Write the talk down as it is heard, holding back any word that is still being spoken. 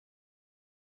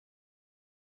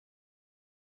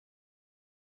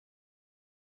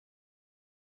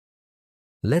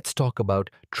Let's talk about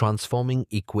transforming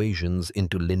equations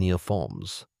into linear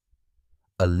forms.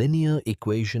 A linear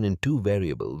equation in two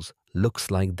variables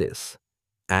looks like this: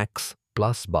 x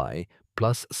plus y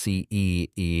plus ce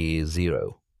is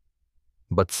 0.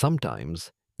 But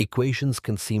sometimes equations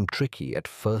can seem tricky at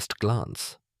first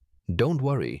glance. Don't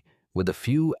worry, with a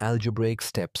few algebraic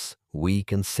steps, we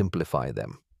can simplify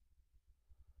them.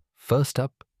 First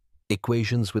up,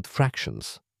 equations with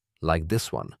fractions, like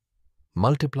this one.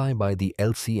 Multiply by the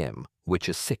LCM, which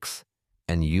is 6,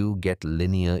 and you get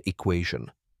linear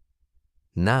equation.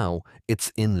 Now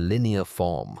it's in linear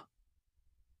form.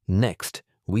 Next,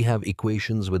 we have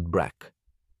equations with BRAC.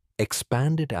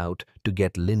 Expand it out to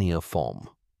get linear form.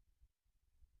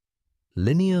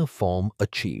 Linear form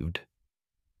achieved.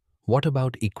 What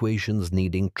about equations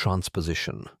needing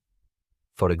transposition?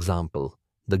 For example,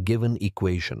 the given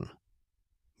equation.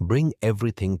 Bring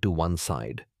everything to one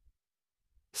side.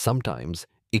 Sometimes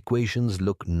equations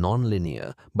look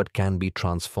nonlinear but can be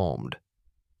transformed.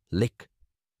 Lick.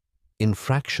 In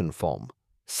fraction form,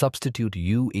 substitute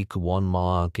u equal 1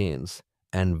 markings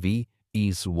and v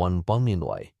is 1 pound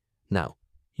y. Now,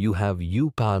 you have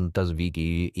u pound plus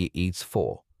v is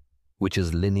 4, which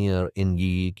is linear in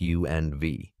u and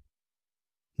v.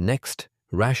 Next,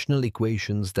 rational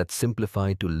equations that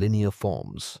simplify to linear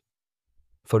forms.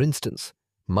 For instance,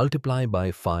 multiply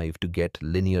by 5 to get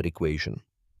linear equation.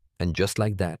 And just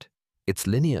like that, it's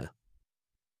linear.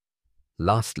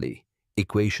 Lastly,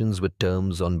 equations with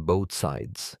terms on both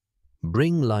sides.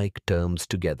 Bring like terms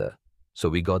together. So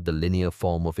we got the linear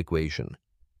form of equation.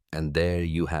 And there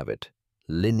you have it,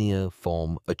 linear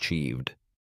form achieved.